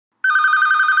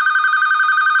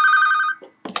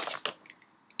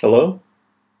Hello?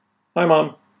 Hi,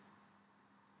 Mom.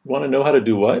 Want to know how to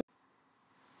do what?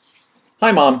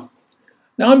 Hi, Mom.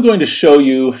 Now I'm going to show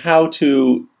you how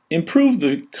to improve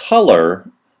the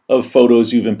color of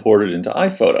photos you've imported into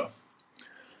iPhoto.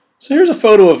 So here's a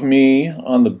photo of me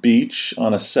on the beach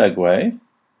on a Segway.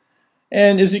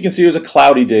 And as you can see, it was a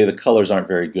cloudy day. The colors aren't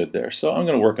very good there. So I'm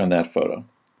going to work on that photo.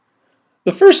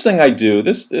 The first thing I do,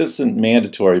 this isn't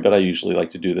mandatory, but I usually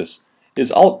like to do this, is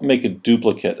I'll make a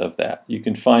duplicate of that. You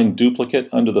can find duplicate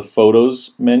under the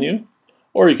Photos menu,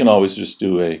 or you can always just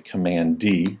do a Command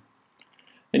D,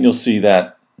 and you'll see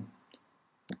that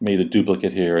made a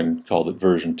duplicate here and called it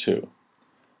version 2.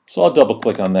 So I'll double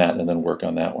click on that and then work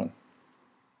on that one.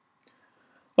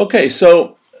 Okay,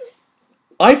 so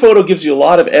iPhoto gives you a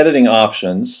lot of editing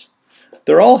options.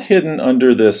 They're all hidden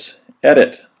under this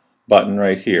Edit button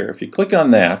right here. If you click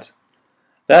on that,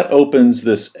 that opens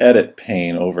this edit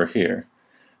pane over here.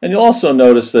 And you'll also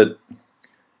notice that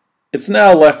it's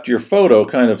now left your photo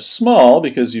kind of small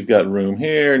because you've got room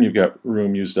here and you've got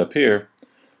room used up here.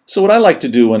 So what I like to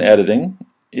do when editing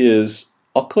is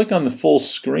I'll click on the full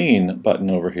screen button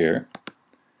over here,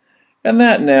 and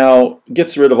that now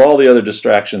gets rid of all the other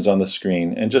distractions on the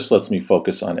screen and just lets me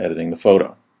focus on editing the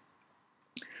photo.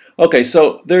 Okay,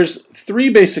 so there's 3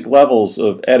 basic levels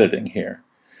of editing here.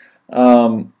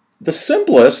 The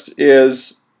simplest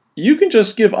is you can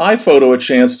just give iPhoto a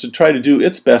chance to try to do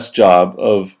its best job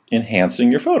of enhancing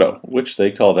your photo, which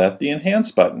they call that the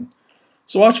Enhance button.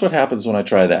 So watch what happens when I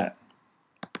try that.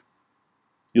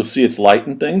 You'll see it's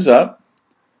lightened things up,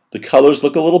 the colors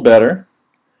look a little better,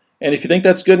 and if you think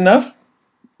that's good enough,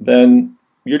 then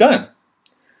you're done.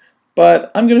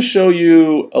 But I'm going to show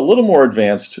you a little more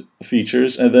advanced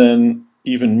features and then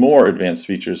even more advanced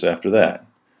features after that.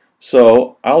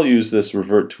 So I'll use this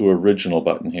Revert to Original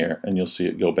button here, and you'll see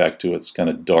it go back to its kind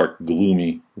of dark,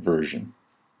 gloomy version.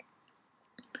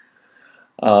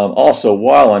 Also,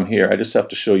 while I'm here, I just have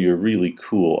to show you a really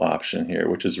cool option here,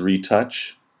 which is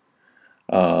Retouch.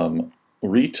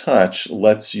 Retouch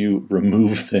lets you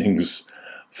remove things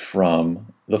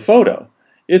from the photo.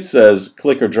 It says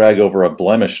click or drag over a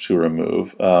blemish to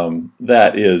remove.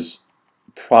 That is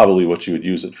probably what you would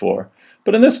use it for.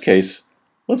 But in this case,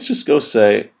 let's just go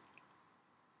say,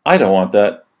 I don't want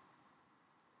that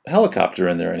helicopter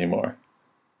in there anymore.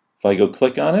 If I go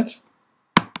click on it,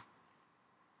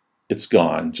 it's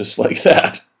gone, just like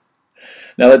that.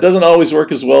 Now that doesn't always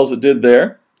work as well as it did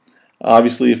there.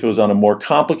 Obviously, if it was on a more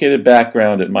complicated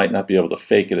background, it might not be able to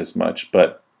fake it as much,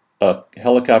 but a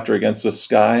helicopter against the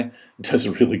sky does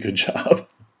a really good job.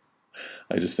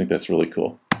 I just think that's really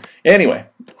cool. Anyway,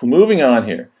 moving on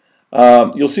here.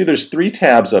 You'll see there's 3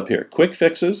 tabs up here: Quick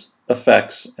Fixes,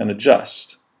 Effects, and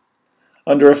Adjust.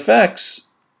 Under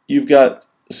Effects, you've got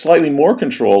slightly more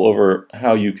control over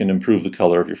how you can improve the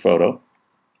color of your photo.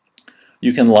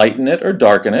 You can lighten it or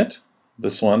darken it.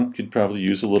 This one could probably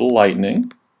use a little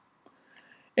lightening.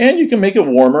 And you can make it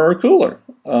warmer or cooler.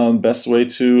 Best way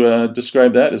to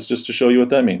describe that is just to show you what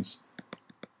that means.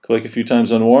 Click a few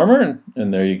times on warmer,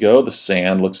 and there you go. The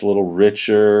sand looks a little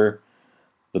richer.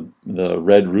 The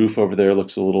red roof over there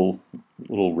looks a little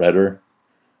redder.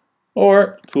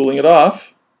 Or cooling it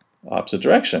off, opposite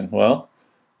direction. Well,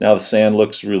 now the sand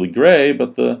looks really gray,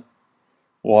 but the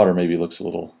water maybe looks a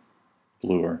little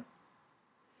bluer.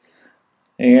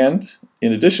 And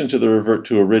in addition to the Revert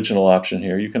to Original option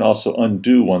here, you can also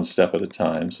undo one step at a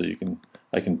time, so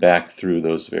I can back through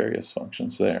those various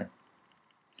functions there.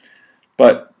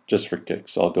 But just for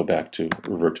kicks, I'll go back to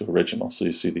Revert to Original, so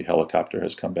you see the helicopter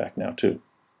has come back now too.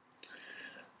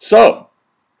 So,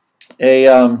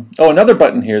 another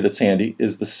button here that's handy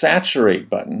is the Saturate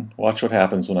button. Watch what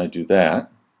happens when I do that.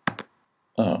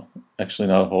 Oh, actually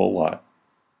not a whole lot.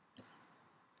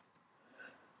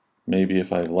 Maybe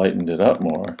if I lightened it up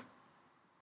more.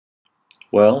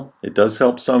 Well, it does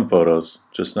help some photos,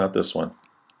 just not this one.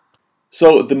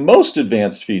 So the most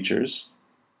advanced features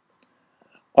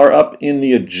are up in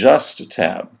the Adjust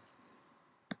tab.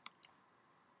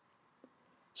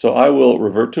 So I will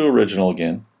revert to Original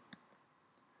again.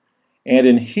 And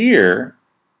in here,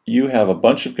 you have a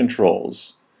bunch of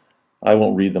controls. I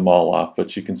won't read them all off,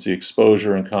 but you can see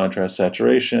exposure and contrast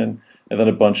saturation, and then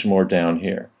a bunch more down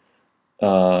here.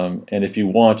 And if you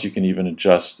want, you can even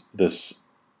adjust this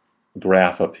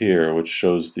graph up here, which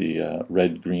shows the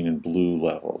red, green, and blue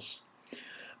levels.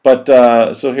 But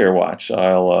so here, watch.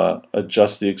 I'll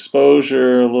adjust the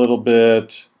exposure a little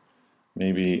bit,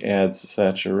 maybe add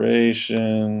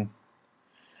saturation.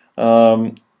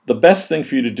 The best thing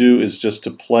for you to do is just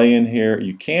to play in here.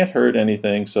 You can't hurt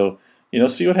anything, so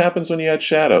see what happens when you add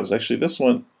shadows. Actually, this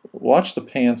one, watch the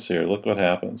pants here. Look what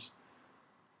happens.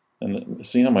 And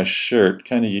see how my shirt,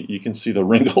 kind of, you can see the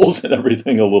wrinkles and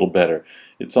everything a little better.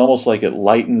 It's almost like it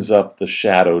lightens up the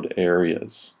shadowed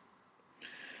areas.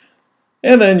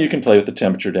 And then you can play with the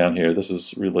temperature down here. This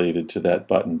is related to that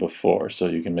button before. So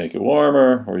you can make it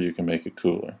warmer or you can make it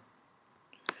cooler.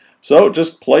 So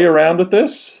just play around with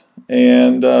this,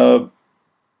 and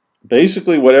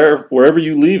basically wherever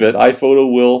you leave it,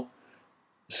 iPhoto will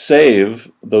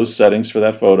save those settings for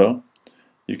that photo.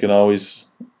 You can always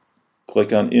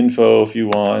click on Info if you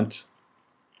want,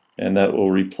 and that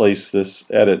will replace this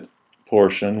edit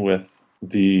portion with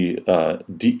the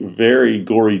very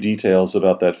gory details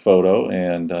about that photo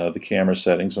and the camera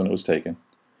settings when it was taken.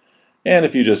 And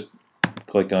if you just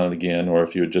click on it again, or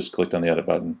if you had just clicked on the edit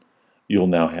button, you'll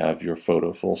now have your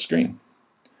photo full screen.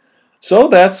 So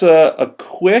that's a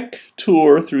quick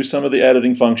tour through some of the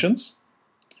editing functions.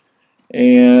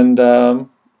 And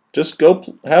just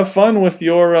go have fun with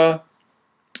your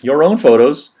own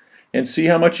photos and see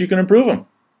how much you can improve them.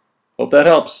 Hope that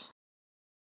helps.